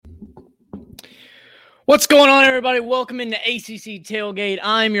What's going on, everybody? Welcome into ACC Tailgate.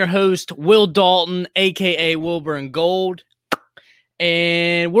 I'm your host, Will Dalton, a.k.a. Wilbur and Gold.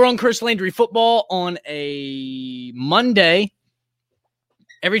 And we're on Chris Landry Football on a Monday.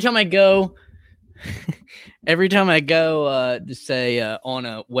 Every time I go to say on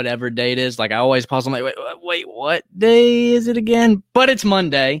a whatever day it is, like I always pause. I'm like, wait, what day is it again? But it's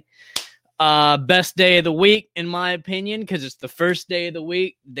Monday. Best day of the week, in my opinion, because it's the first day of the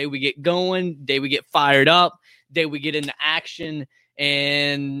week. Day we get going, day we get fired up, day we get into action,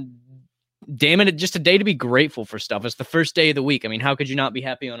 and damn it, it's just a day to be grateful for stuff. It's the first day of the week. I mean, how could you not be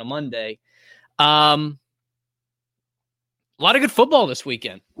happy on a Monday? A lot of good football this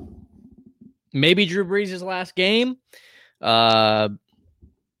weekend. Maybe Drew Brees' last game. A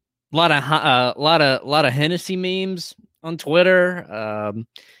lot of Hennessy memes on Twitter.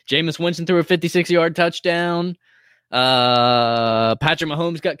 Jameis Winston threw a 56-yard touchdown. Patrick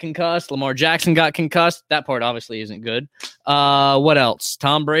Mahomes got concussed. Lamar Jackson got concussed. That part obviously isn't good. What else?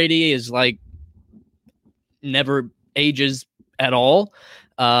 Tom Brady is like never ages at all.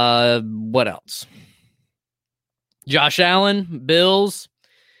 What else? Josh Allen, Bills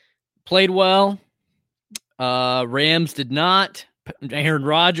played well. Rams did not. Aaron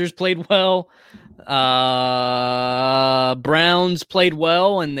Rodgers played well. Browns played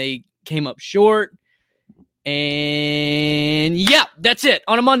well and they came up short. And yeah, that's it.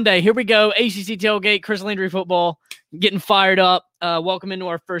 On a Monday, here we go. ACC Tailgate, Chris Landry Football, getting fired up. Welcome into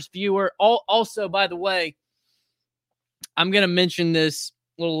our first viewer. Also, by the way, I'm going to mention this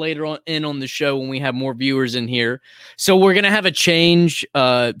a little later on the show when we have more viewers in here. So we're going to have a change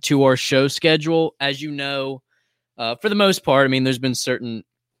to our show schedule. As you know, for the most part, I mean, there's been certain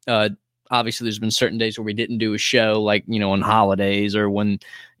days where we didn't do a show, like, on holidays or when,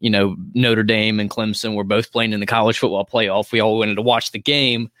 Notre Dame and Clemson were both playing in the college football playoff. We all wanted to watch the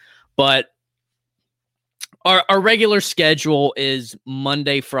game. But our regular schedule is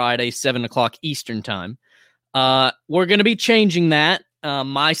Monday, Friday, 7 o'clock Eastern time. We're going to be changing that.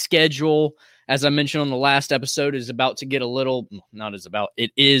 My schedule, as I mentioned on the last episode, is about to get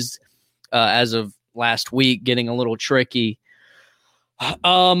it is, as of last week, getting a little tricky.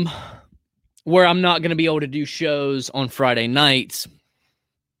 Where I'm not going to be able to do shows on Friday nights.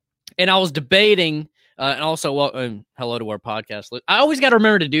 And I was debating, and also hello to our podcast. I always got to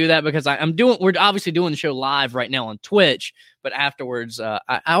remember to do that because we're obviously doing the show live right now on Twitch, but afterwards, I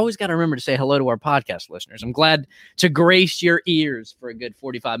always got to remember to say hello to our podcast listeners. I'm glad to grace your ears for a good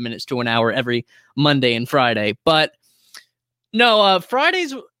 45 minutes to an hour every Monday and Friday. But no,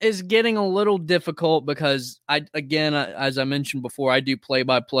 Fridays is getting a little difficult because as I mentioned before, I do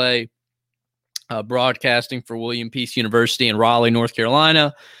play-by-play broadcasting for William Peace University in Raleigh, North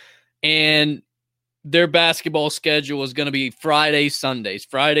Carolina. And their basketball schedule is going to be Fridays, Sundays.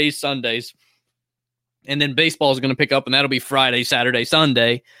 And then baseball is going to pick up, and that'll be Friday, Saturday,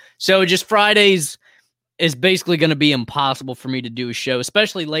 Sunday. So just Fridays is basically going to be impossible for me to do a show,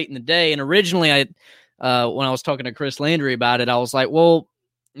 especially late in the day. And originally, when I was talking to Chris Landry about it, I was like, well,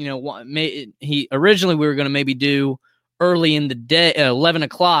 originally we were going to maybe do early in the day, 11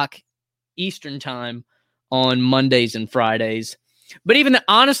 o'clock Eastern time on Mondays and Fridays. But even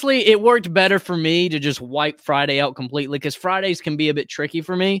honestly, it worked better for me to just wipe Friday out completely because Fridays can be a bit tricky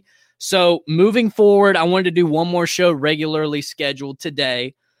for me. So moving forward, I wanted to do one more show regularly scheduled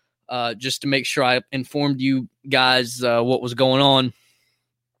today, just to make sure I informed you guys what was going on.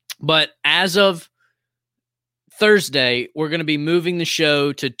 But as of Thursday, we're going to be moving the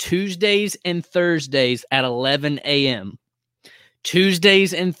show to Tuesdays and Thursdays at 11 a.m.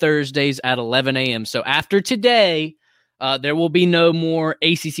 Tuesdays and Thursdays at 11 a.m. So after today, there will be no more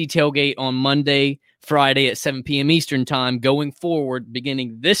ACC Tailgate on Monday, Friday at 7 p.m. Eastern time going forward,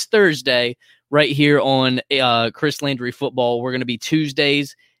 beginning this Thursday right here on Chris Landry Football. We're going to be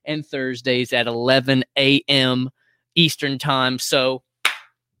Tuesdays and Thursdays at 11 a.m. Eastern time. So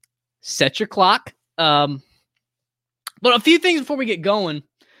set your clock. But a few things before we get going.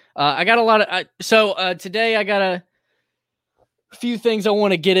 I got a lot of today I got a few things I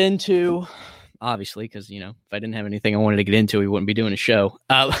want to get into. Obviously, because, if I didn't have anything I wanted to get into, we wouldn't be doing a show.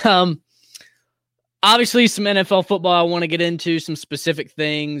 Obviously, some NFL football I want to get into, some specific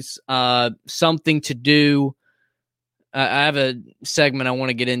things, something to do. I have a segment I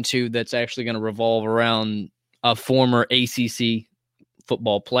want to get into that's actually going to revolve around a former ACC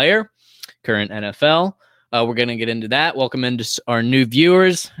football player, current NFL. We're going to get into that. Welcome into our new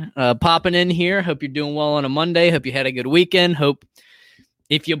viewers popping in here. Hope you're doing well on a Monday. Hope you had a good weekend. Hope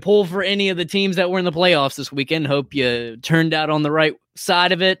if you pull for any of the teams that were in the playoffs this weekend, hope you turned out on the right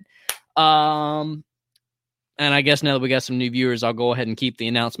side of it. and I guess now that we got some new viewers, I'll go ahead and keep the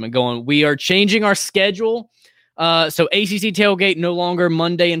announcement going. We are changing our schedule. So ACC Tailgate no longer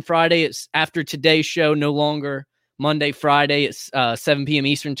Monday and Friday. It's after today's show, no longer Monday, Friday. It's 7 p.m.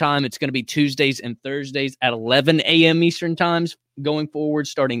 Eastern time. It's going to be Tuesdays and Thursdays at 11 a.m. Eastern times going forward,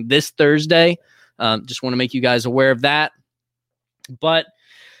 starting this Thursday. Just want to make you guys aware of that. But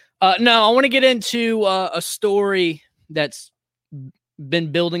no, I want to get into a story that's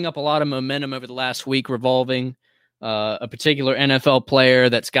been building up a lot of momentum over the last week revolving a particular NFL player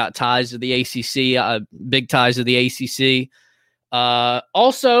that's got ties to the ACC, big ties to the ACC.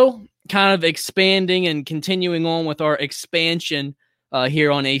 Also, kind of expanding and continuing on with our expansion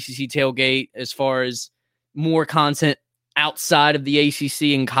here on ACC Tailgate as far as more content outside of the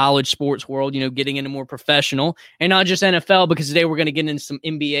ACC and college sports world, getting into more professional and not just NFL, because today we're going to get into some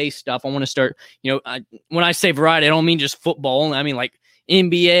NBA stuff. I want to start, when I say variety, I don't mean just football. I mean like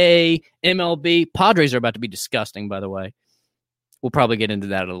NBA, MLB. Padres are about to be disgusting, by the way. We'll probably get into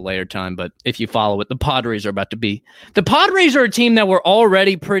that at a later time, but if you follow it, the Padres are a team that were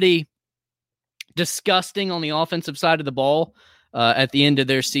already pretty disgusting on the offensive side of the ball at the end of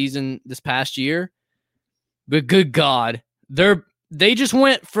their season this past year. But good God, they just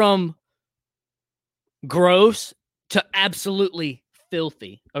went from gross to absolutely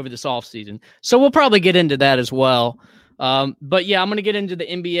filthy over this offseason. So we'll probably get into that as well. But yeah, I'm going to get into the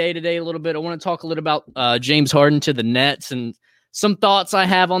NBA today a little bit. I want to talk a little about James Harden to the Nets and some thoughts I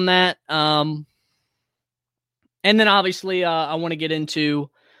have on that. And then obviously I want to get into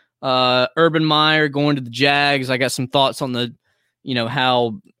Urban Meyer going to the Jags. I got some thoughts on the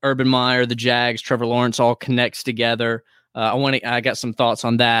how Urban Meyer, the Jags, Trevor Lawrence all connects together. I got some thoughts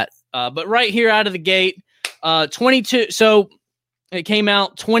on that. But right here out of the gate, 22. So it came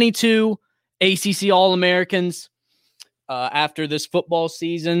out 22 ACC All-Americans after this football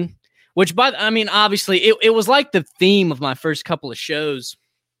season, which obviously it was like the theme of my first couple of shows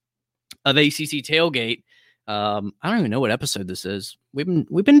of ACC Tailgate. I don't even know what episode this is. We've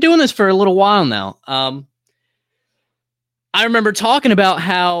been doing this for a little while now. I remember talking about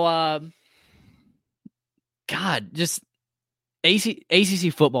how, just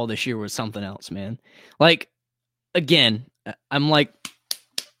ACC football this year was something else, man. Like, again, I'm like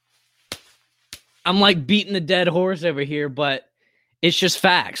beating the dead horse over here, but it's just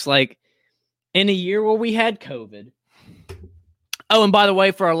facts. Like, in a year where we had COVID. Oh, and by the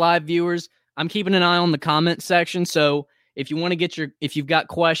way, for our live viewers, I'm keeping an eye on the comment section. So if you want to if you've got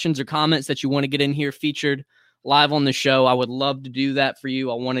questions or comments that you want to get in here featured live on the show, I would love to do that for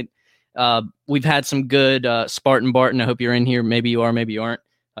you. We've had some good Spartan Barton. I hope you're in here. Maybe you are, maybe you aren't.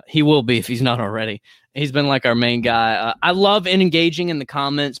 He will be if he's not already. He's been like our main guy. I love engaging in the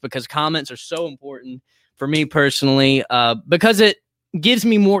comments because comments are so important for me personally because it gives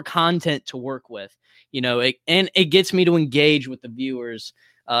me more content to work with, and it gets me to engage with the viewers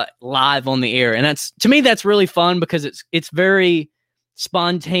live on the air. And to me, that's really fun because it's very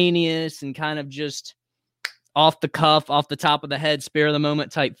spontaneous and kind of just off the cuff, off the top of the head, spare of the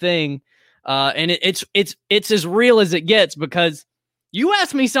moment type thing. And it's as real as it gets because you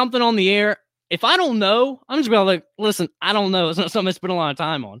ask me something on the air. If I don't know, I'm just going to like, listen, I don't know. It's not something I spend a lot of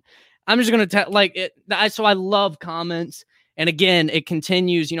time on. I'm just going to so I love comments. And again, it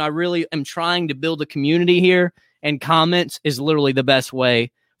continues, I really am trying to build a community here, and comments is literally the best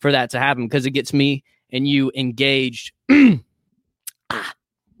way for that to happen because it gets me and you engaged.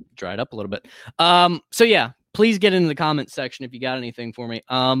 Dried up a little bit. So yeah, please get into the comments section if you got anything for me.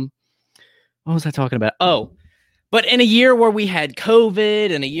 What was I talking about? Oh, but in a year where we had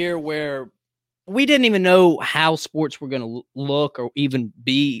COVID and a year where we didn't even know how sports were going to look or even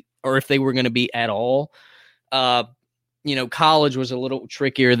be, or if they were going to be at all. College was a little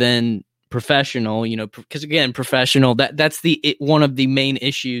trickier than professional, because again, professional, that's one of the main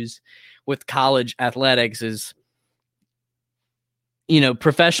issues with college athletics is,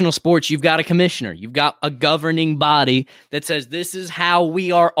 professional sports, you've got a commissioner, you've got a governing body that says, this is how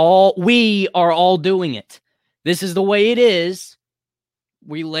we are all doing it. This is the way it is.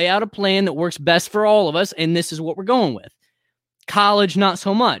 We lay out a plan that works best for all of us, and this is what we're going with. College, not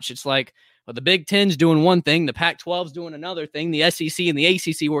so much. It's like, well, the Big Ten's doing one thing, the Pac-12's doing another thing, the SEC and the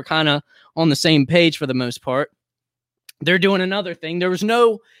ACC were kind of on the same page for the most part. They're doing another thing. There was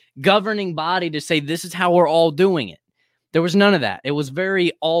no governing body to say, this is how we're all doing it. There was none of that. It was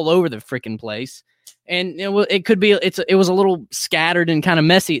very all over the freaking place. And it was a little scattered and kind of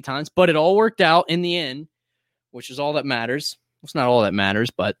messy at times, but it all worked out in the end, which is all that matters. It's not all that matters,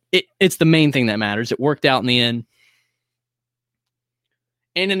 but it's the main thing that matters. It worked out in the end.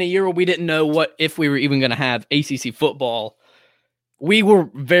 And in a year where we didn't know if we were even going to have ACC football, we were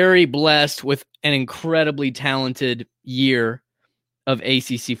very blessed with an incredibly talented year of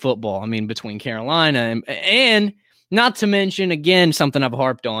ACC football. I mean, between Carolina and not to mention, again, something I've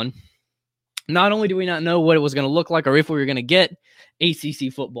harped on. Not only do we not know what it was going to look like or if we were going to get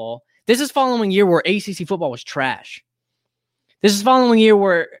ACC football, this is following a year where ACC football was trash. This is following a year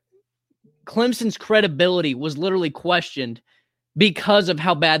where Clemson's credibility was literally questioned because of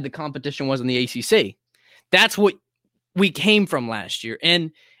how bad the competition was in the ACC. That's what we came from last year.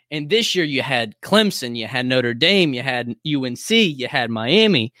 And this year you had Clemson, you had Notre Dame, you had UNC, you had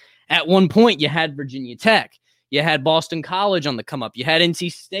Miami. At one point you had Virginia Tech. You had Boston College on the come up. You had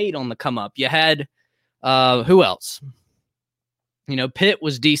NC State on the come up. You had who else? Pitt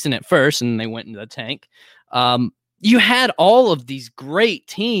was decent at first, and they went into the tank. You had all of these great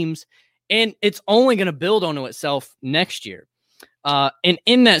teams, and it's only going to build onto itself next year. And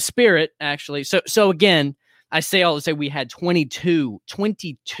in that spirit, actually, so again, I say all to say we had 22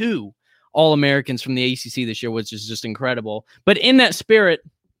 All-Americans from the ACC this year, which is just incredible. But in that spirit,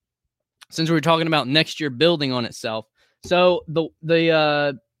 since we were talking about next year building on itself, so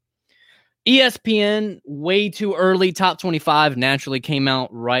the ESPN way too early top 25 naturally came out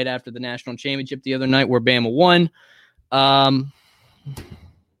right after the national championship the other night where Bama won.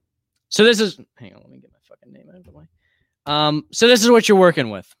 So this is, hang on, let me get my fucking name out of the way. So this is what you're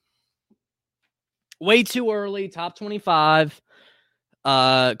working with. Way too early, top 25.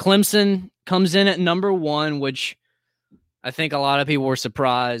 Clemson comes in at number 1, which I think a lot of people were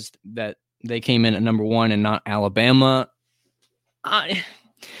surprised that they came in at number 1 and not Alabama. I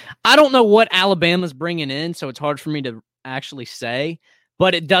don't know what Alabama's bringing in, so it's hard for me to actually say,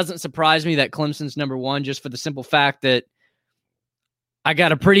 but it doesn't surprise me that Clemson's number 1 just for the simple fact that I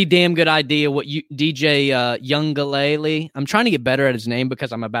got a pretty damn good idea what DJ Youngalele. I'm trying to get better at his name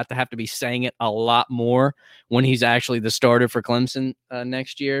because I'm about to have to be saying it a lot more when he's actually the starter for Clemson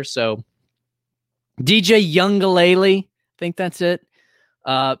next year. So DJ Youngalele, I think that's it.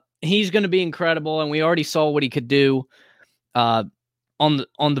 He's going to be incredible, and we already saw what he could do on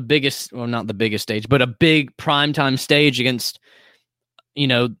the biggest, well, not the biggest stage, but a big primetime stage against,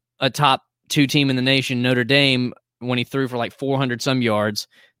 a top 2 team in the nation, Notre Dame, when he threw for like 400 some yards,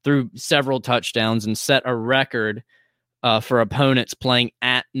 threw several touchdowns, and set a record for opponents playing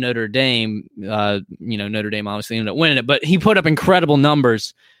at Notre Dame. Notre Dame obviously ended up winning it, but he put up incredible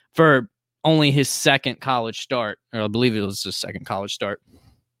numbers for only his second college start, or I believe it was his second college start.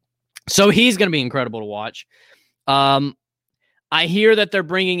 So he's going to be incredible to watch. I hear that they're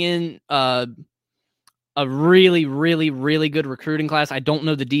bringing in a really, really, really good recruiting class. I don't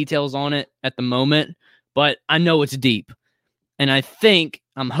know the details on it at the moment, but I know it's deep. And I think,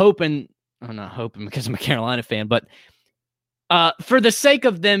 I'm not hoping because I'm a Carolina fan, but for the sake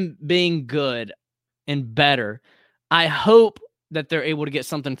of them being good and better, I hope that they're able to get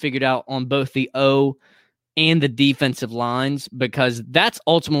something figured out on both the O and the defensive lines, because that's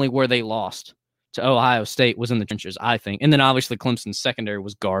ultimately where they lost to Ohio State, was in the trenches, I think. And then obviously Clemson's secondary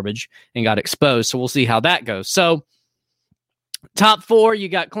was garbage and got exposed. So we'll see how that goes. So top 4, you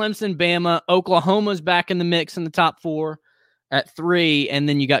got Clemson, Bama, Oklahoma's back in the mix in the top 4 at 3. And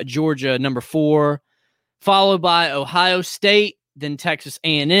then you got Georgia, number 4, followed by Ohio State, then Texas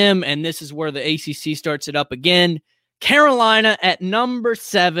A&M. And this is where the ACC starts it up again. Carolina at number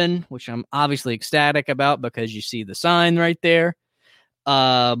 7, which I'm obviously ecstatic about because you see the sign right there.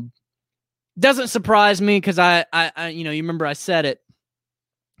 Doesn't surprise me because I you remember I said it.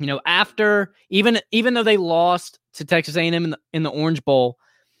 After even though they lost to Texas A&M in the Orange Bowl,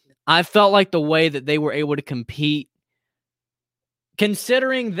 I felt like the way that they were able to compete,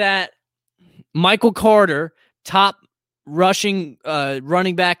 considering that Michael Carter, top running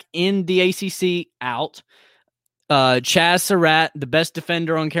back in the ACC, out. Chaz Surratt, the best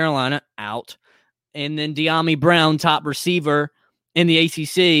defender on Carolina, out. And then De'Ami Brown, top receiver in the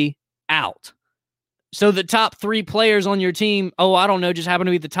ACC, out. So the top 3 players on your team, just happen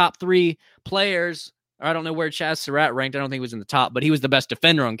to be the top 3 players. Or I don't know where Chaz Surratt ranked. I don't think he was in the top, but he was the best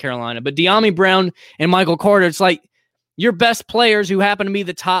defender on Carolina. But De'Ami Brown and Michael Carter, it's like your best players who happen to be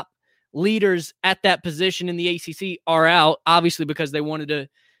the top leaders at that position in the ACC are out, obviously because they wanted to,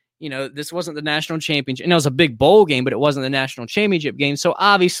 this wasn't the national championship. And it was a big bowl game, but it wasn't the national championship game. So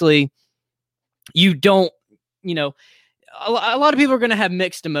obviously you don't, a lot of people are going to have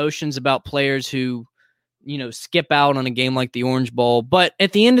mixed emotions about players who, skip out on a game like the Orange Bowl. But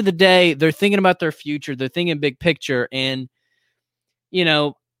at the end of the day, they're thinking about their future. They're thinking big picture. And,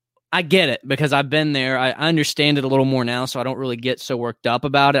 I get it because I've been there. I understand it a little more now, so I don't really get so worked up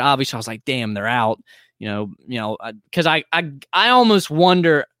about it. Obviously, I was like, damn, they're out. Because I almost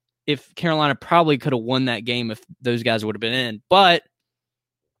wonder if Carolina probably could have won that game if those guys would have been in. But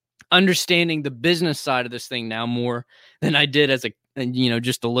understanding the business side of this thing now more than I did as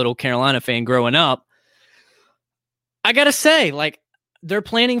just a little Carolina fan growing up. I got to say, like, they're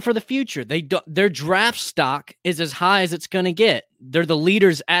planning for the future. Their draft stock is as high as it's going to get. They're the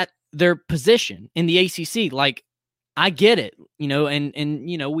leaders at their position in the ACC. Like, I get it,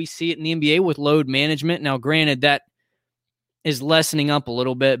 and we see it in the NBA with load management. Now, granted, that is lessening up a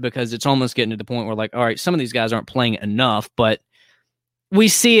little bit because it's almost getting to the point where, like, all right, some of these guys aren't playing enough, but we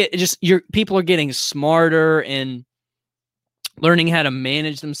see it just people are getting smarter and learning how to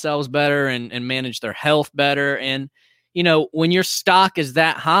manage themselves better and manage their health better. And, when your stock is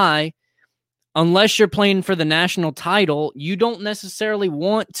that high, unless you're playing for the national title, you don't necessarily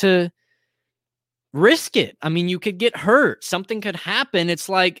want to risk it. I mean, you could get hurt. Something could happen. It's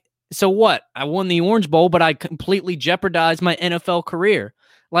like, so what? I won the Orange Bowl, but I completely jeopardized my NFL career.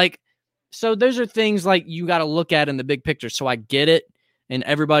 Like, so those are things like you got to look at in the big picture. So I get it. And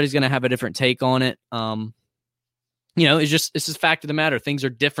everybody's going to have a different take on it. It's just a fact of the matter. Things are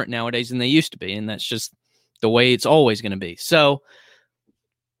different nowadays than they used to be. And that's just the way it's always going to be. So,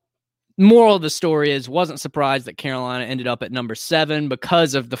 moral of the story is, wasn't surprised that Carolina ended up at number 7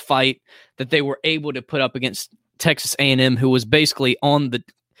 because of the fight that they were able to put up against Texas A&M, who was basically on the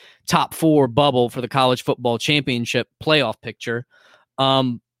top 4 bubble for the college football championship playoff picture.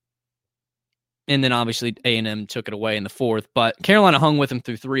 And then obviously A&M took it away in the 4th, but Carolina hung with them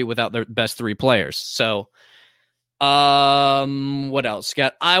through 3 without their best 3 players. So, what else?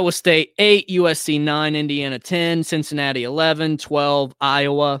 Got Iowa State 8, USC 9, Indiana 10, Cincinnati 11, 12,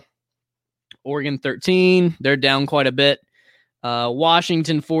 Iowa, Oregon 13. They're down quite a bit.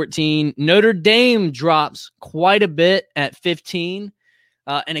 Washington 14. Notre Dame drops quite a bit at 15.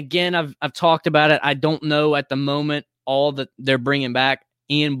 And again, I've talked about it. I don't know at the moment all that they're bringing back.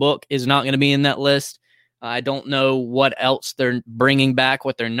 Ian Book is not going to be in that list. I don't know what else they're bringing back,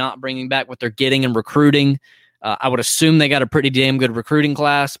 what they're not bringing back, what they're getting in recruiting. I would assume they got a pretty damn good recruiting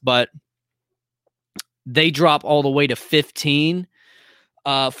class, but they drop all the way to 15.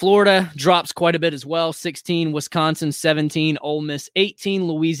 Florida drops quite a bit as well. 16, Wisconsin 17, Ole Miss 18,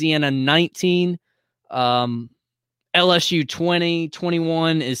 Louisiana 19, LSU 20,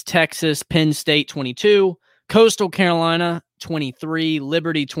 21 is Texas, Penn State 22, Coastal Carolina 23,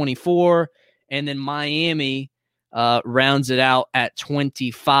 Liberty 24, and then Miami rounds it out at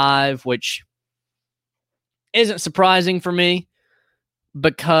 25, which isn't surprising for me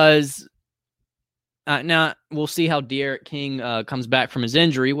because now we'll see how D'Eriq King comes back from his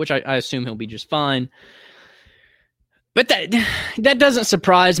injury, which I assume he'll be just fine. But that doesn't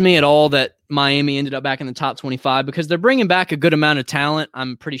surprise me at all that Miami ended up back in the top 25 because they're bringing back a good amount of talent,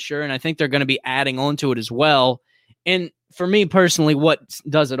 I'm pretty sure, and I think they're going to be adding on to it as well. And for me personally, what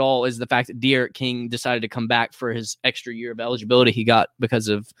does it all is the fact that D'Eriq King decided to come back for his extra year of eligibility he got because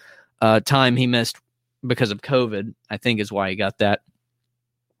of time he missed because of COVID, I think is why he got that.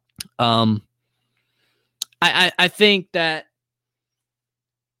 I think that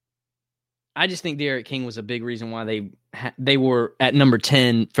I just think D'Eriq King was a big reason why they were at number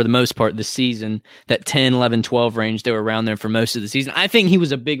 10 for the most part this season. That 10, 11, 12 range, they were around there for most of the season. I think he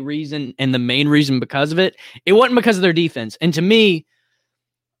was a big reason, and the main reason because of it. It wasn't because of their defense. And to me,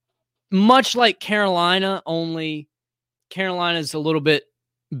 much like Carolina, only Carolina's a little bit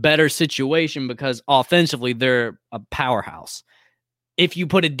better situation because offensively they're a powerhouse. If you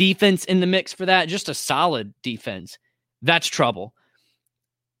put a defense in the mix for that, just a solid defense, that's trouble.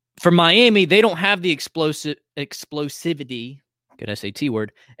 For Miami, they don't have the explosivity, good SAT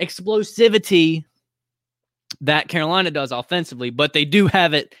word, explosivity that Carolina does offensively, but they do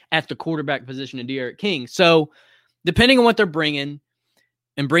have it at the quarterback position in D'Eriq King. So depending on what they're bringing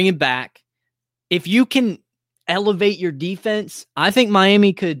and bringing back, if you can elevate your defense, I think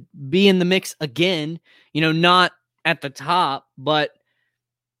Miami could be in the mix again, not at the top, but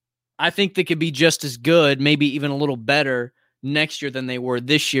I think they could be just as good, maybe even a little better next year than they were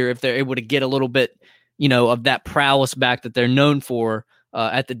this year if they're able to get a little bit, of that prowess back that they're known for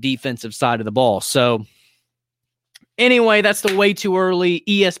at the defensive side of the ball. So anyway, that's the way too early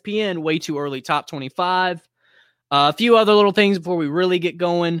ESPN, way too early top 25. A few other little things before we really get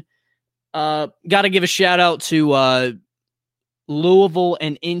going. Got to give a shout out to Louisville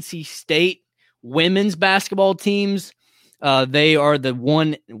and NC State women's basketball teams. They are the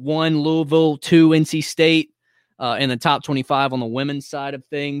one Louisville, 2 NC State. In the top 25 on the women's side of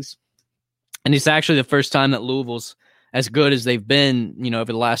things. And it's actually the first time that Louisville's as good as they've been,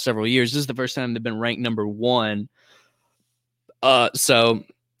 over the last several years. This is the first time they've been ranked number 1. So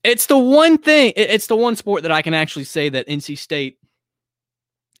it's the one thing, it's the one sport that I can actually say that NC State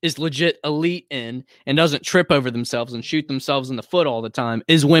is legit elite in and doesn't trip over themselves and shoot themselves in the foot all the time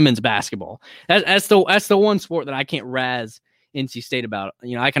is women's basketball. That's the one sport that I can't razz NC State about.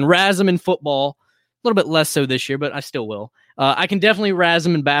 I can razz them in football, a little bit less so this year, but I still will. I can definitely razz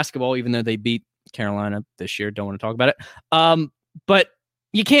them in basketball, even though they beat Carolina this year. Don't want to talk about it. But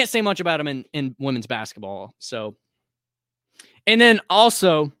you can't say much about them in women's basketball. So, and then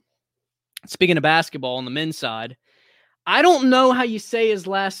also, speaking of basketball on the men's side, I don't know how you say his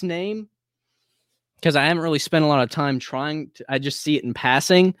last name because I haven't really spent a lot of time trying to. I just see it in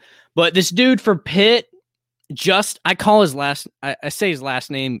passing. But this dude for Pitt, I call his last. I say his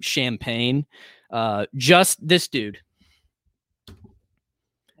last name Champagne. Just this dude,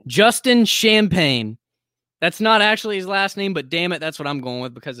 Justin Champagne. That's not actually his last name, but damn it, that's what I'm going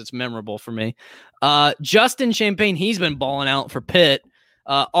with because it's memorable for me. Justin Champagne, he's been balling out for Pitt.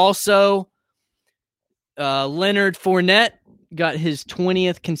 Also, Leonard Fournette got his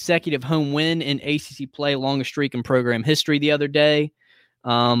 20th consecutive home win in ACC play, longest streak in program history the other day.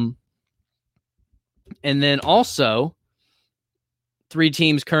 And then also, 3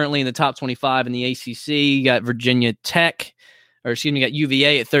 teams currently in the top 25 in the ACC. You got you got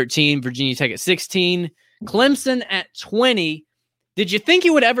UVA at 13, Virginia Tech at 16, Clemson at 20. Did you think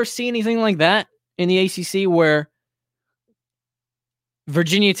you would ever see anything like that in the ACC where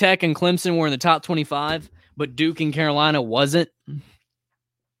Virginia Tech and Clemson were in the top 25, but Duke and Carolina wasn't?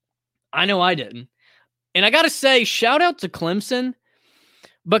 I know I didn't. And I got to say, shout out to Clemson,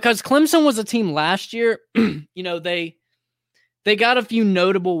 because Clemson was a team last year. They got a few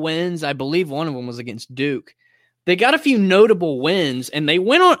notable wins. I believe one of them was against Duke. They got a few notable wins, and they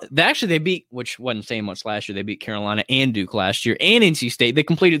went on. They beat, which wasn't saying much last year, they beat Carolina and Duke last year, and NC State. They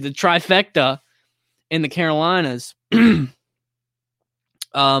completed the trifecta in the Carolinas. Clemson,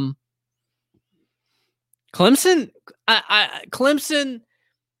 Clemson,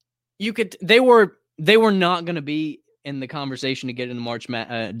 they were not going to be in the conversation to get in the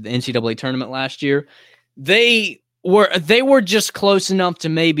the NCAA tournament last year. They were just close enough to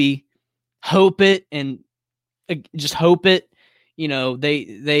maybe hope it and just hope it.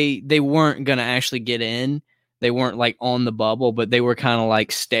 They weren't going to actually get in. They weren't like on the bubble, but they were kind of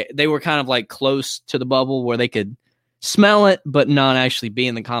like close to the bubble where they could smell it, but not actually be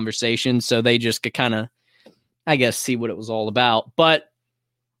in the conversation. So they just could kind of, I guess, see what it was all about. But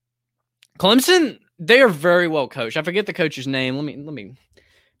Clemson, they are very well coached. I forget the coach's name. Let me.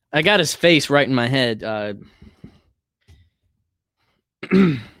 I got his face right in my head.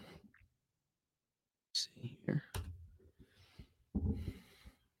 See here.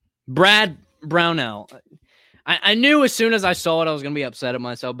 Brad Brownell. I knew as soon as I saw it, I was going to be upset at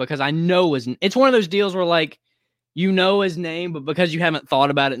myself because I know it's one of those deals where, like, you know his name, but because you haven't thought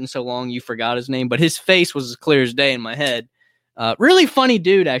about it in so long, you forgot his name. But his face was as clear as day in my head. Really funny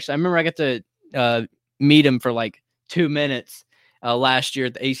dude, actually. I remember I got to meet him for like 2 minutes last year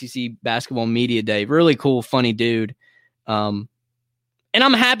at the ACC Basketball Media Day. Really cool, funny dude. And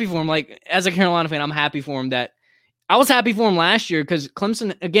I'm happy for him. Like, as a Carolina fan, I'm happy for him that I was happy for him last year because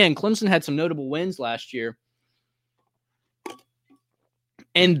Clemson had some notable wins last year.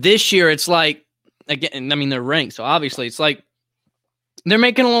 And this year, it's like, again, I mean, they're ranked, so obviously it's like they're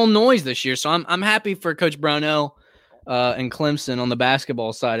making a little noise this year. So I'm happy for Coach Brownell and Clemson on the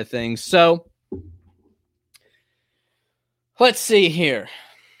basketball side of things. So let's see here.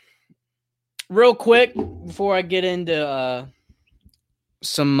 Real quick, before I get into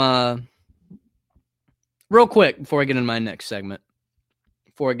my next segment,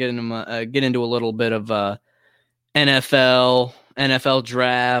 before I get into a little bit of NFL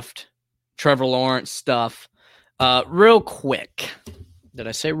draft, Trevor Lawrence stuff. Real quick. Did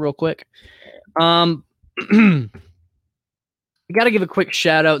I say real quick? I got to give a quick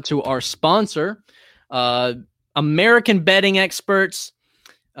shout out to our sponsor, American Betting Experts.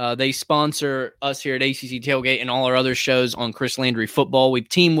 They sponsor us here at ACC Tailgate and all our other shows on Chris Landry Football. We've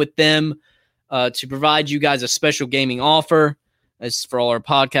teamed with them to provide you guys a special gaming offer. It's for all our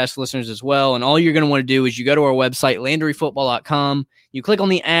podcast listeners as well. And all you're going to want to do is you go to our website, LandryFootball.com. You click on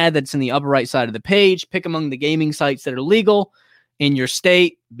the ad that's in the upper right side of the page. Pick among the gaming sites that are legal in your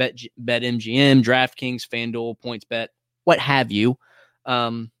state. BetMGM, DraftKings, FanDuel, PointsBet, what have you.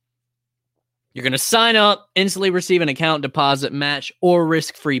 You're going to sign up, instantly receive an account deposit match or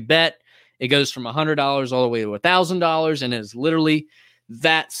risk-free bet. It goes from $100 all the way to $1,000, and it's literally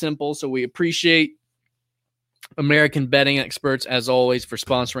that simple. So we appreciate American Betting Experts, as always, for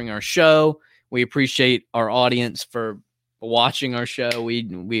sponsoring our show. We appreciate our audience for watching our show.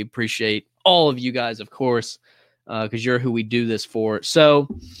 We appreciate all of you guys, of course, because you're who we do this for. So,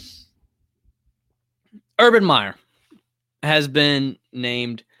 Urban Meyer has been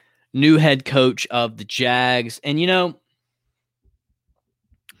named new head coach of the Jags. And,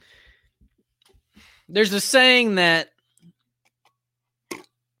 there's a saying that,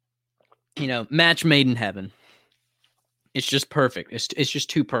 match made in heaven. It's just perfect. It's just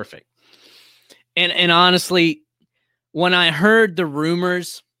too perfect. And honestly, when I heard the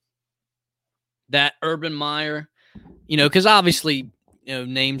rumors that Urban Meyer, because obviously,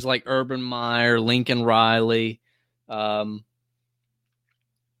 names like Urban Meyer, Lincoln Riley, those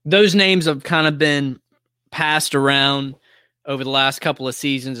names have kind of been passed around over the last couple of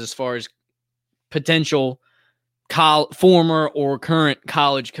seasons as far as potential former or current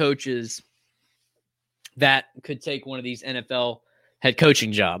college coaches that could take one of these NFL head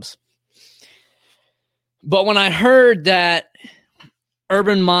coaching jobs. But when I heard that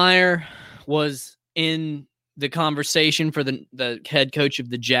Urban Meyer was in the conversation for the head coach of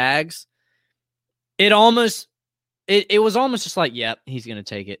the Jags, it was almost just like, yep, he's going to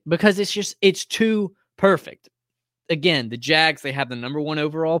take it, because it's too perfect. Again, the Jags, they have the number 1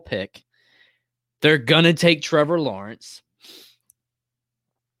 overall pick. They're going to take Trevor Lawrence.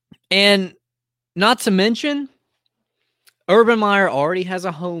 And not to mention, Urban Meyer already has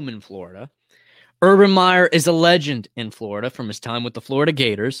a home in Florida. Urban Meyer is a legend in Florida from his time with the Florida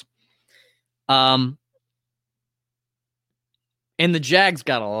Gators. And the Jags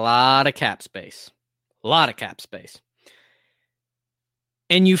got a lot of cap space. A lot of cap space.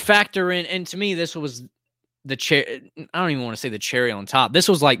 And you factor in, and to me, this was the I don't even want to say the cherry on top. This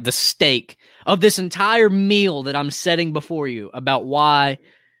was like the steak of this entire meal that I'm setting before you about why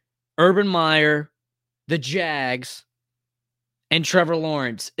Urban Meyer, the Jags, and Trevor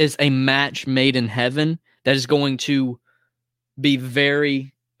Lawrence is a match made in heaven that is going to be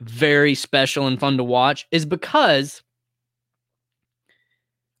very, very special and fun to watch, is because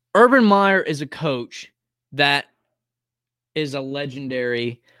Urban Meyer is a coach that is a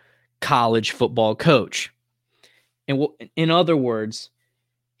legendary college football coach. And in other words,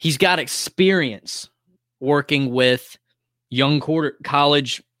 he's got experience working with young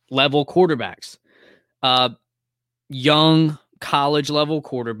college level quarterbacks, young college level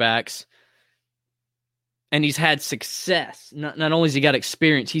quarterbacks, and he's had success. Not only has he got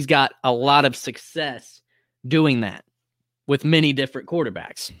experience, he's got a lot of success doing that with many different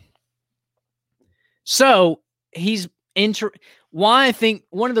quarterbacks. So he's why I think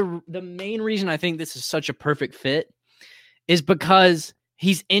one of the main reason I think this is such a perfect fit is because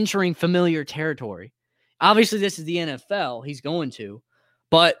he's entering familiar territory. Obviously, this is the NFL he's going to,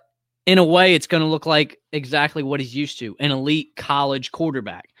 but in a way, it's going to look like exactly what he's used to, an elite college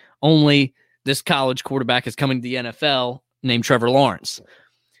quarterback. Only this college quarterback is coming to the NFL named Trevor Lawrence.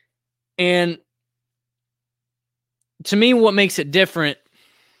 And to me, what makes it different,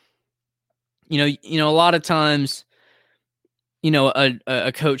 a lot of times,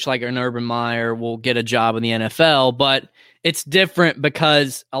 a coach like an Urban Meyer will get a job in the NFL, but it's different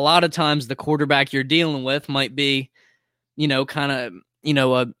because a lot of times the quarterback you're dealing with might be, a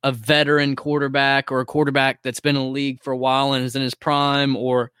veteran quarterback or a quarterback that's been in the league for a while and is in his prime,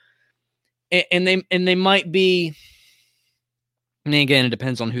 and they might be, and again, it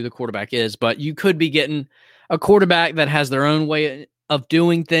depends on who the quarterback is, but you could be getting a quarterback that has their own way of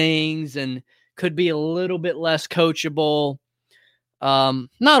doing things and could be a little bit less coachable.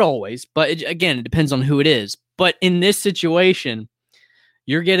 Not always, but again, it depends on who it is. But in this situation,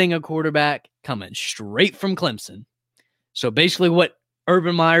 you're getting a quarterback coming straight from Clemson. So basically what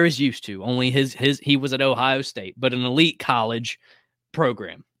Urban Meyer is used to, only he was at Ohio State, but an elite college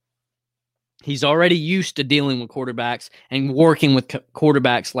program. He's already used to dealing with quarterbacks and working with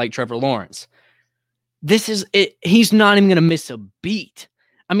quarterbacks like Trevor Lawrence. This is it. He's not even going to miss a beat.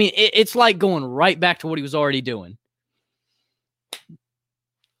 I mean, it's like going right back to what he was already doing.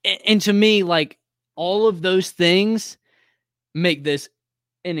 And to me, like, all of those things make this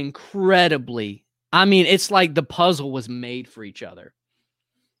an incredibly, it's like the puzzle was made for each other.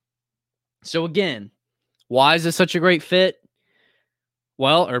 So again, why is this such a great fit?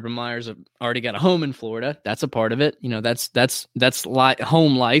 Well, Urban Meyer's already got a home in Florida. That's a part of it. That's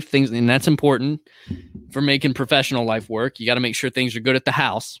home life things, and that's important for making professional life work. You got to make sure things are good at the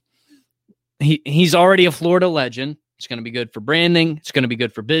house. He's already a Florida legend. It's going to be good for branding. It's going to be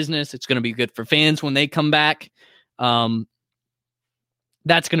good for business. It's going to be good for fans when they come back. That's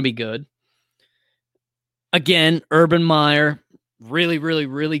going to be good. Again, Urban Meyer, really, really,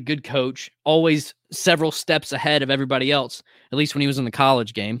 really good coach. Always several steps ahead of everybody else, at least when he was in the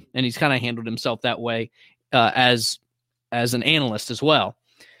college game. And he's kind of handled himself that way as an analyst as well.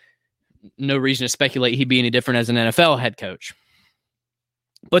 No reason to speculate he'd be any different as an NFL head coach.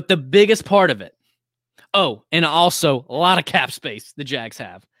 But the biggest part of it, and also a lot of cap space the Jags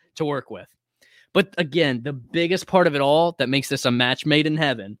have. to work with. But again, the biggest part of it all that makes this a match made in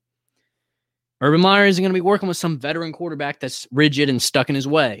heaven, Urban Meyer isn't going to be working with some veteran quarterback that's rigid and stuck in his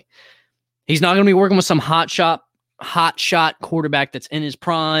way. He's not going to be working with some hot shot quarterback that's in his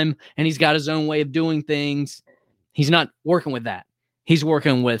prime and he's got his own way of doing things. He's not working with that. He's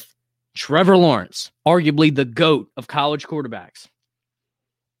working with Trevor Lawrence, arguably the GOAT of college quarterbacks.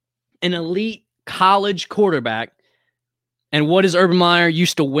 An elite college quarterback. And what is Urban Meyer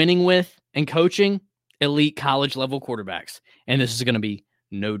used to winning with and coaching? Elite college level quarterbacks. And this is going to be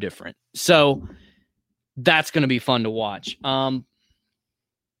no different. So that's going to be fun to watch. I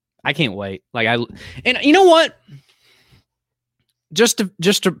can't wait. And you know what? Just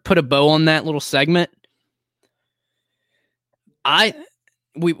to put a bow on that little segment,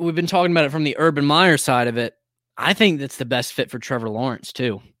 we've been talking about it from the Urban Meyer side of it. I think that's the best fit for Trevor Lawrence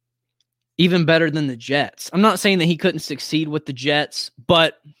too. Even better than the Jets. I'm not saying that he couldn't succeed with the Jets,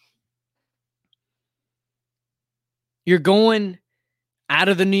 but you're going out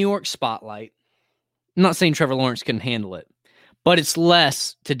of the New York spotlight. I'm not saying Trevor Lawrence couldn't handle it, but it's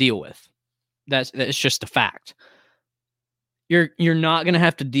less to deal with. That's just a fact. You're not going to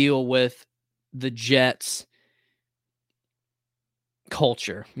have to deal with the Jets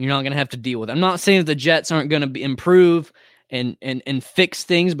culture. You're not going to have to deal with it. I'm not saying that the Jets aren't going to improve and fix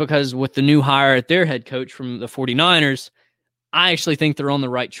things, because with the new hire at their head coach from the 49ers, I actually think they're on the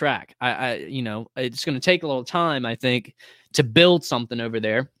right track. It's going to take a little time, I think, to build something over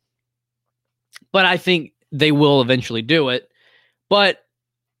there, but I think they will eventually do it. But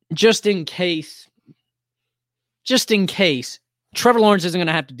just in case, Trevor Lawrence isn't going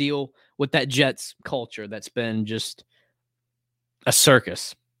to have to deal with that Jets culture that's been just a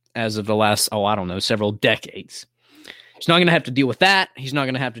circus as of the last, several decades. He's not going to have to deal with that. He's not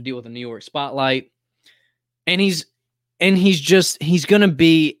going to have to deal with the New York spotlight. And he's going to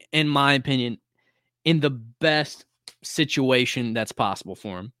be, in my opinion, in the best situation that's possible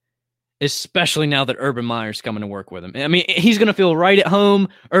for him, especially now that Urban Meyer's coming to work with him. I mean, he's going to feel right at home.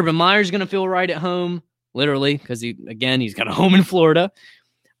 Urban Meyer's going to feel right at home, literally, because he's got a home in Florida.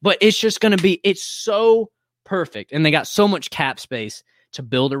 But it's just going to be, it's so perfect. And they got so much cap space to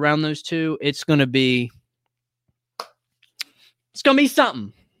build around those two. It's going to be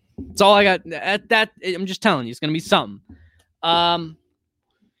something. That's all I got. At that, I'm just telling you, it's going to be something.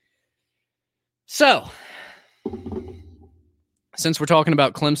 So, since we're talking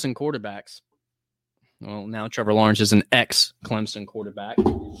about Clemson quarterbacks, well, now Trevor Lawrence is an ex-Clemson quarterback.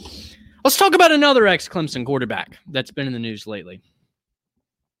 Let's talk about another ex-Clemson quarterback that's been in the news lately.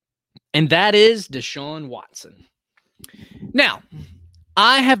 And that is Deshaun Watson. Now,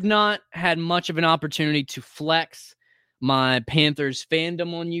 I have not had much of an opportunity to flex my Panthers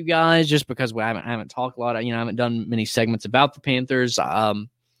fandom on you guys, just because I haven't talked a lot. I haven't done many segments about the Panthers.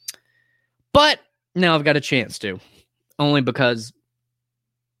 But now I've got a chance to, only because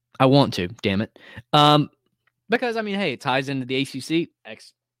I want to, damn it. Because, hey, it ties into the ACC,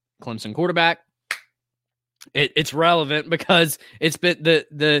 ex-Clemson quarterback. It's relevant because it's been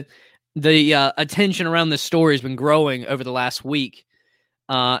the attention around this story has been growing over the last week.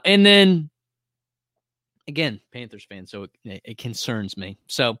 And then, again, Panthers fan, so it concerns me.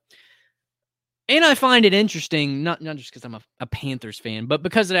 So, and I find it interesting, not just because I'm a Panthers fan, but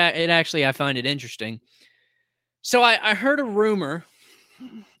because I find it interesting. So I heard a rumor,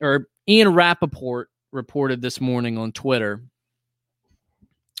 or Ian Rappaport reported this morning on Twitter,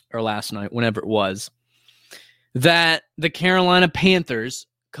 or last night, whenever it was, that the Carolina Panthers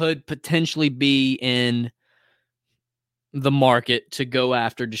could potentially be in the market to go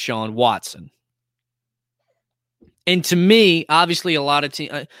after Deshaun Watson. And to me, obviously,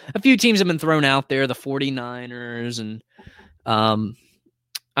 a few teams have been thrown out there, the 49ers, and I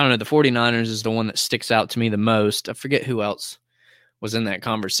don't know, the 49ers is the one that sticks out to me the most. I forget who else was in that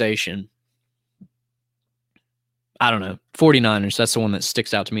conversation. I don't know. 49ers, that's the one that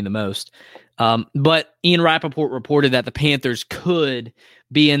sticks out to me the most. But Ian Rappaport reported that the Panthers could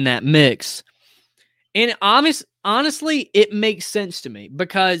be in that mix. And honestly, it makes sense to me,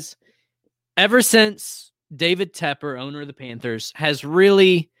 because ever since David Tepper, owner of the Panthers, has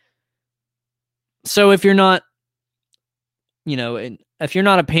really... So if you're not, if you're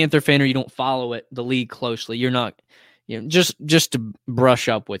not a Panther fan or you don't follow the league closely, you're not, just to brush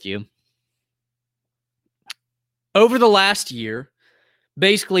up with you. Over the last year,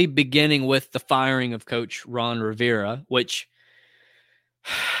 basically beginning with the firing of Coach Ron Rivera, which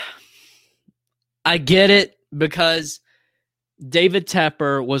I get it, because David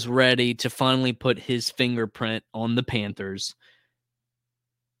Tepper was ready to finally put his fingerprint on the Panthers,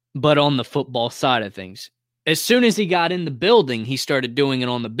 but on the football side of things. as soon as he got in the building, he started doing it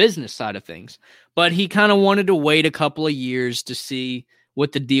on the business side of things. But he kind of wanted to wait a couple of years to see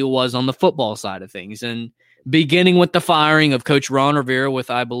what the deal was on the football side of things. And beginning with the firing of Coach Ron Rivera with,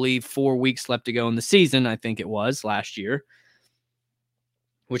 I believe, 4 weeks left to go in the season, I think it was last year,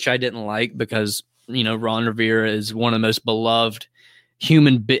 which I didn't like because, Ron Rivera is one of the most beloved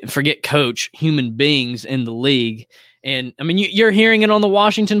human beings in the league. And I mean, you're hearing it on the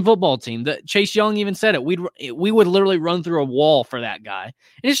Washington football team. That Chase Young even said it. We would literally run through a wall for that guy.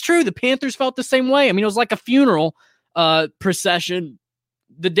 And it's true. The Panthers felt the same way. I mean, it was like a funeral procession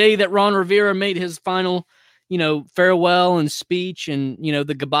the day that Ron Rivera made his final, farewell and speech and,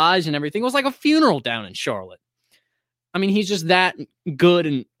 the goodbyes and everything. It was like a funeral down in Charlotte. I mean, he's just that good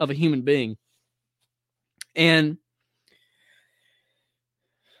and of a human being. And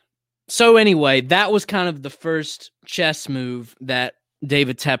so anyway, that was kind of the first chess move that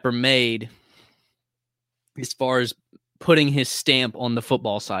David Tepper made as far as putting his stamp on the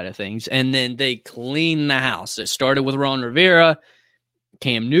football side of things. And then they cleaned the house. It started with Ron Rivera,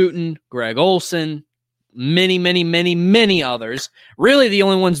 Cam Newton, Greg Olsen, many, many, many, many others. Really, the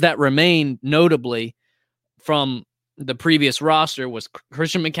only ones that remained notably from the previous roster was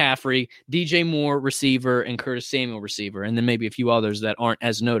Christian McCaffrey, DJ Moore, receiver, and Curtis Samuel, receiver, and then maybe a few others that aren't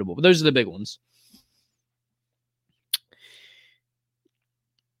as notable. But those are the big ones.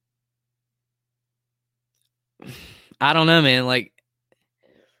 I don't know, man. Like,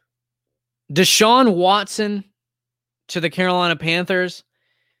 Deshaun Watson to the Carolina Panthers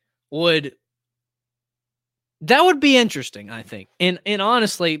would be interesting, I think. And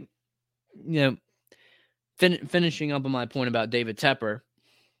honestly, finishing up on my point about David Tepper,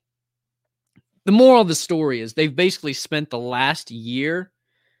 the moral of the story is they've basically spent the last year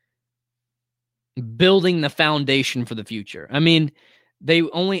building the foundation for the future. I mean, they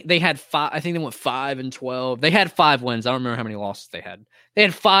had 5. I think they went 5-12. They had 5 wins. I don't remember how many losses they had. They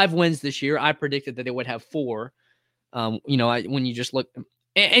had 5 wins this year. I predicted that they would have 4. When you just look,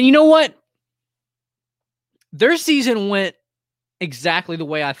 and you know what? Their season went exactly the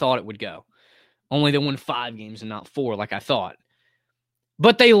way I thought it would go. Only they won 5 games and not 4 like I thought.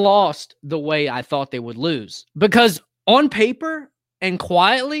 But they lost the way I thought they would lose. Because on paper and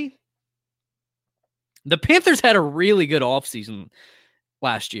quietly, the Panthers had a really good offseason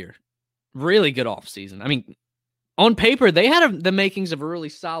last year. Really good offseason. I mean, on paper, they had the makings of a really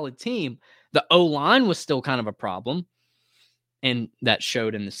solid team. The O-line was still kind of a problem, and that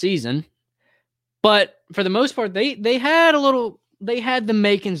showed in the season. But for the most part, they had the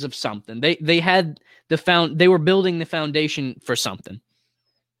makings of something. They were building the foundation for something.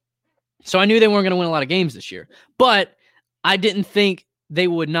 So I knew they weren't going to win a lot of games this year, but I didn't think they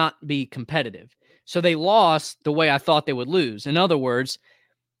would not be competitive. So they lost the way I thought they would lose. In other words,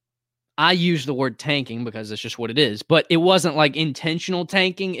 I use the word tanking because that's just what it is, but it wasn't like intentional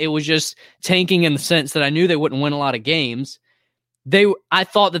tanking. It was just tanking in the sense that I knew they wouldn't win a lot of games. I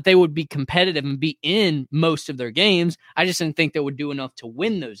thought that they would be competitive and be in most of their games. I just didn't think they would do enough to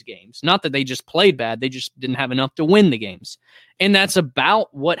win those games. Not that they just played bad. They just didn't have enough to win the games. And that's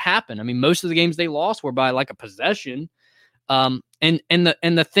about what happened. I mean, most of the games they lost were by like a possession. And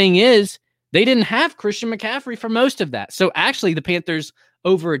the thing is, they didn't have Christian McCaffrey for most of that. So actually the Panthers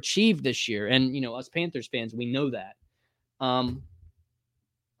overachieved this year. And, us Panthers fans, we know that.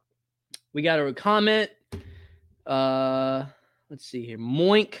 We got a comment. Let's see here.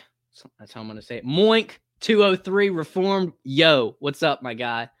 Moink. That's how I'm going to say it. Moink 203 Reformed. Yo, what's up, my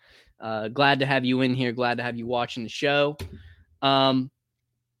guy? Glad to have you in here. Glad to have you watching the show. But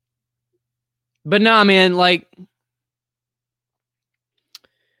nah, man, like,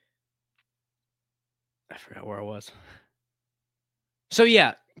 I forgot where I was. So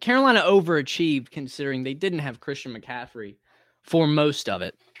yeah, Carolina overachieved considering they didn't have Christian McCaffrey for most of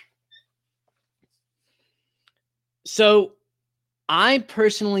it. So I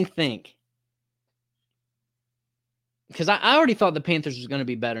personally think, because I already thought the Panthers was going to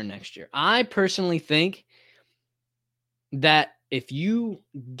be better next year. I personally think that if you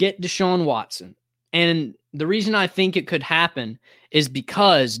get Deshaun Watson, and the reason I think it could happen is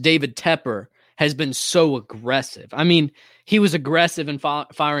because David Tepper has been so aggressive. I mean, he was aggressive in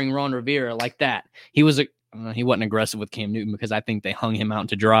firing Ron Rivera like that. He wasn't aggressive with Cam Newton because I think they hung him out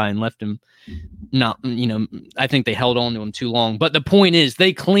to dry and left him I think they held on to him too long. But the point is,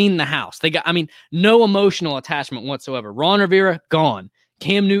 they cleaned the house. No emotional attachment whatsoever. Ron Rivera, gone.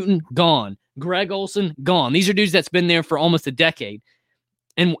 Cam Newton, gone. Greg Olsen, gone. These are dudes that's been there for almost a decade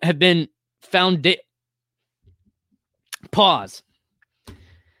and have been found. Pause.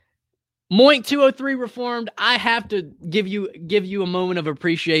 Moink 203 Reformed. I have to give you a moment of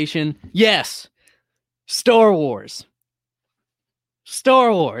appreciation. Yes. Star Wars.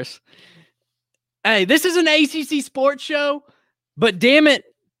 Star Wars. Hey, this is an ACC sports show, but damn it,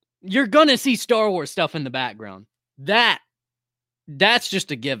 you're going to see Star Wars stuff in the background. That's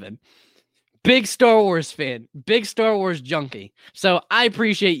just a given. Big Star Wars fan, big Star Wars junkie. So I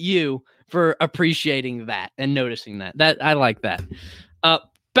appreciate you for appreciating that and noticing that. I like that.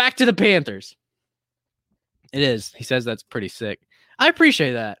 Back to the Panthers. It is. He says that's pretty sick. I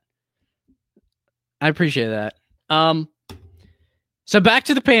appreciate that. So back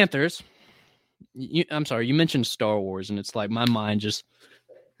to the Panthers. I'm sorry, you mentioned Star Wars, and it's like my mind just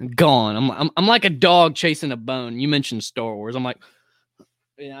gone. I'm like a dog chasing a bone. You mentioned Star Wars. I'm like,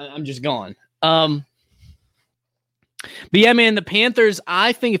 I'm just gone. But yeah, man, the Panthers,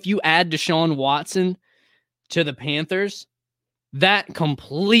 I think if you add Deshaun Watson to the Panthers, that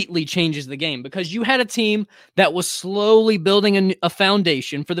completely changes the game, because you had a team that was slowly building a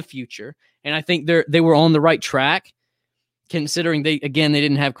foundation for the future. And I think they were on the right track, considering they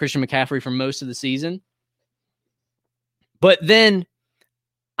didn't have Christian McCaffrey for most of the season. But then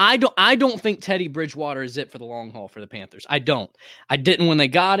I don't think Teddy Bridgewater is it for the long haul for the Panthers. I don't. I didn't when they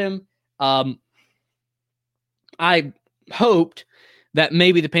got him. I hoped that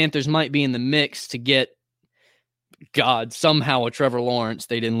maybe the Panthers might be in the mix to get, somehow a Trevor Lawrence.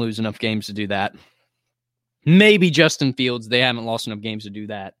 They didn't lose enough games to do that. Maybe Justin Fields. They haven't lost enough games to do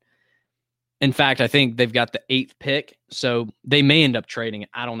that. In fact, I think they've got the 8th pick, so they may end up trading it.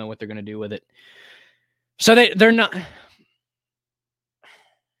 I don't know what they're going to do with it. So they're not.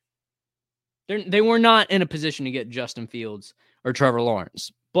 They were not in a position to get Justin Fields or Trevor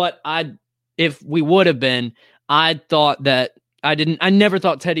Lawrence. But if we would have been, I thought that I never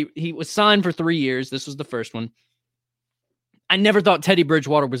thought Teddy. He was signed for 3 years. This was the first one. I never thought Teddy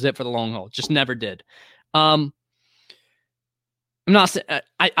Bridgewater was it for the long haul. Just never did. I'm not.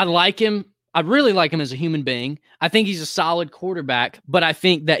 I like him. I really like him as a human being. I think he's a solid quarterback, but I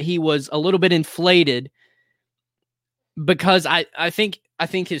think that he was a little bit inflated because I think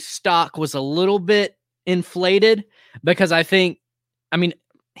his stock was a little bit inflated because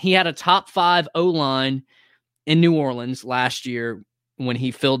he had a top 5 O-line in New Orleans last year when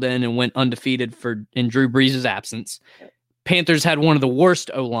he filled in and went undefeated in Drew Brees' absence. Panthers had one of the worst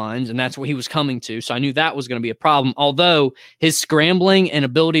O-lines, and that's what he was coming to. So I knew that was going to be a problem. Although his scrambling and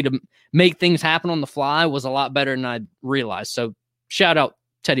ability to make things happen on the fly was a lot better than I realized. So shout out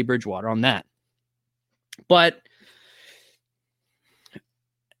Teddy Bridgewater on that. But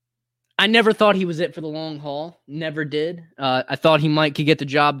I never thought he was it for the long haul. Never did. I thought he could get the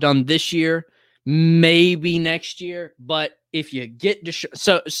job done this year, maybe next year. But if you get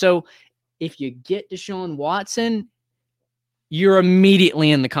if you get Deshaun Watson, you're immediately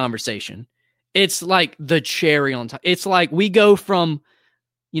in the conversation. It's like the cherry on top. It's like we go from,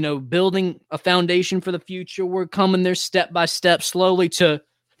 building a foundation for the future. We're coming there step by step, slowly to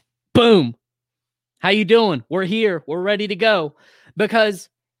boom. How you doing? We're here. We're ready to go. Because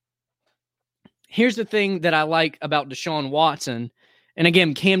here's the thing that I like about Deshaun Watson. And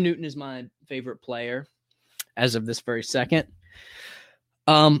again, Cam Newton is my favorite player as of this very second.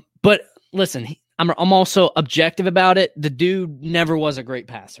 But listen, I'm also objective about it. The dude never was a great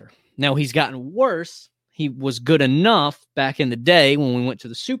passer. Now, he's gotten worse. He was good enough back in the day when we went to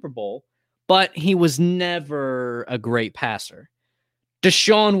the Super Bowl, but he was never a great passer.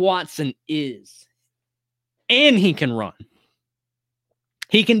 Deshaun Watson is. And he can run.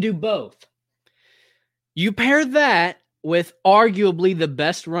 He can do both. You pair that with arguably the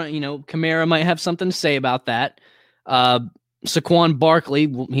best run, Kamara might have something to say about that. Saquon Barkley,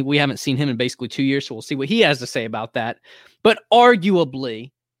 we haven't seen him in basically 2 years, so we'll see what he has to say about that. But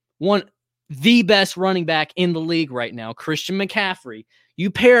arguably, the best running back in the league right now, Christian McCaffrey. You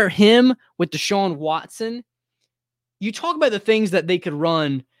pair him with Deshaun Watson, you talk about the things that they could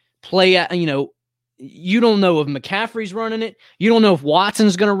play at, you don't know if McCaffrey's running it. You don't know if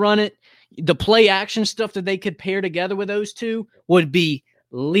Watson's going to run it. The play action stuff that they could pair together with those two would be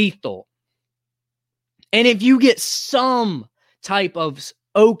lethal. And if you get some type of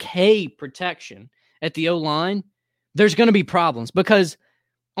okay protection at the O-line, there's going to be problems, because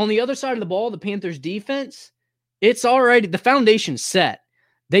on the other side of the ball, the Panthers defense, it's already, the foundation's set.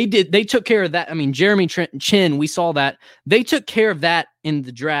 They took care of that. Jeremy Chin, we saw that. They took care of that in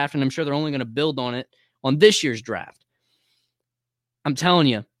the draft, and I'm sure they're only going to build on it on this year's draft. I'm telling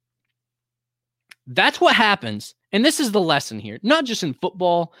you, that's what happens. And this is the lesson here, not just in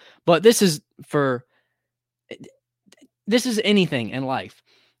football, but this is anything in life.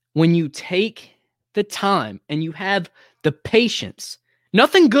 When you take the time and you have the patience,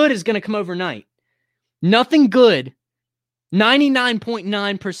 nothing good is going to come overnight. Nothing good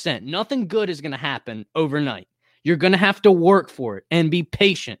 99.9%. Nothing good is going to happen overnight. You're going to have to work for it and be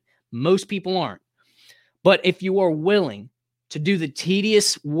patient. Most people aren't. But if you are willing to do the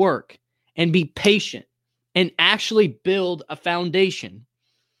tedious work and be patient and actually build a foundation,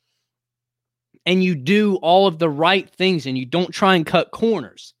 and you do all of the right things and you don't try and cut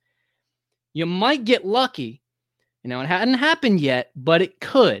corners, you might get lucky. It hadn't happened yet, but it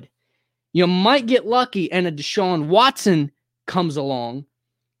could. You might get lucky and a Deshaun Watson comes along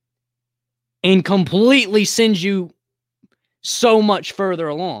and completely sends you so much further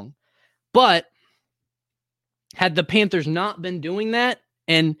along. But had the Panthers not been doing that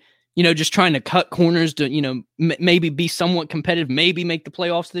and, just trying to cut corners to, maybe be somewhat competitive, maybe make the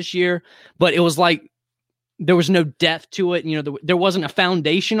playoffs this year, but it was like there was no depth to it. There wasn't a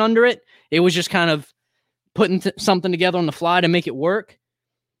foundation under it. It was just kind of putting something together on the fly to make it work.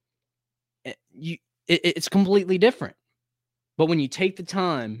 It's completely different. But when you take the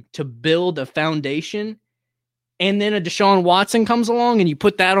time to build a foundation and then a Deshaun Watson comes along and you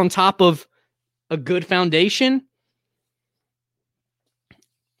put that on top of a good foundation,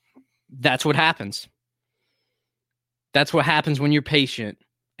 that's what happens. That's what happens when you're patient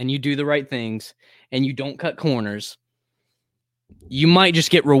and you do the right things and you don't cut corners. You might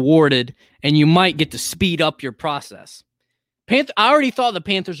just get rewarded and you might get to speed up your process. I already thought the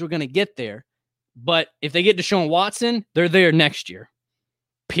Panthers were going to get there, but if they get Deshaun Watson, they're there next year,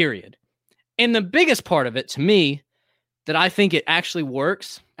 period. And the biggest part of it to me that I think it actually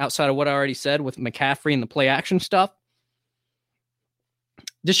works outside of what I already said with McCaffrey and the play action stuff,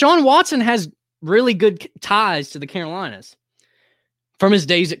 Deshaun Watson has really good ties to the Carolinas from his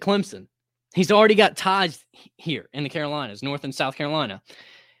days at Clemson. He's already got ties here in the Carolinas, North and South Carolina.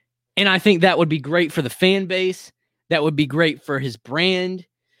 And I think that would be great for the fan base. That would be great for his brand.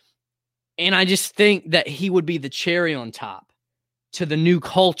 And I just think that he would be the cherry on top to the new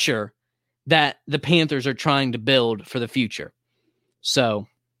culture that the Panthers are trying to build for the future. So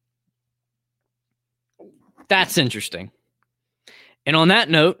that's interesting. And on that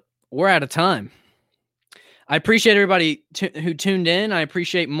note, we're out of time. I appreciate everybody who tuned in. I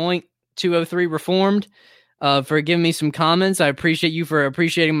appreciate Moink203 Reformed for giving me some comments. I appreciate you for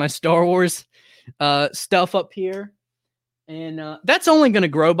appreciating my Star Wars stuff up here. And that's only going to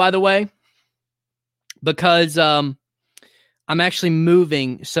grow, by the way, because I'm actually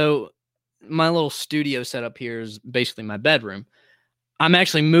moving. So my little studio setup here is basically my bedroom. I'm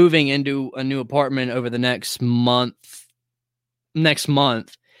actually moving into a new apartment over the next month.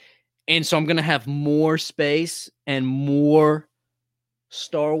 And so I'm going to have more space and more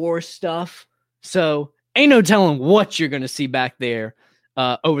Star Wars stuff. So ain't no telling what you're going to see back there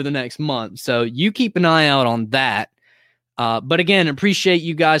over the next month. So you keep an eye out on that. But again, appreciate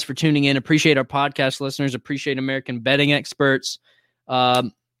you guys for tuning in. Appreciate our podcast listeners. Appreciate American betting experts.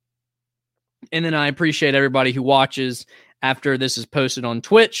 And then I appreciate everybody who watches after this is posted on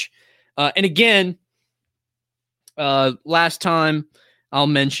Twitch. And again, last time I'll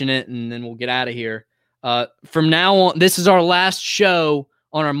mention it and then we'll get out of here. From now on, this is our last show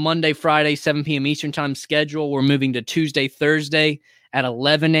on our Monday, Friday, 7 p.m. Eastern time schedule. We're moving to Tuesday, Thursday at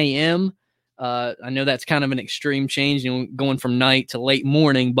 11 a.m. I know that's kind of an extreme change, going from night to late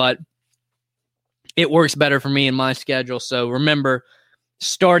morning, but it works better for me in my schedule. So remember,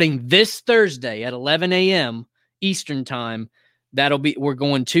 starting this Thursday at 11 a.m. Eastern time, we're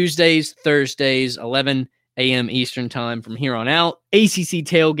going Tuesdays, Thursdays, 11 a.m. Eastern time from here on out. ACC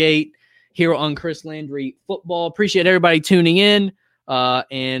Tailgate here on Chris Landry Football. Appreciate everybody tuning in,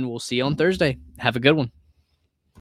 and we'll see you on Thursday. Have a good one.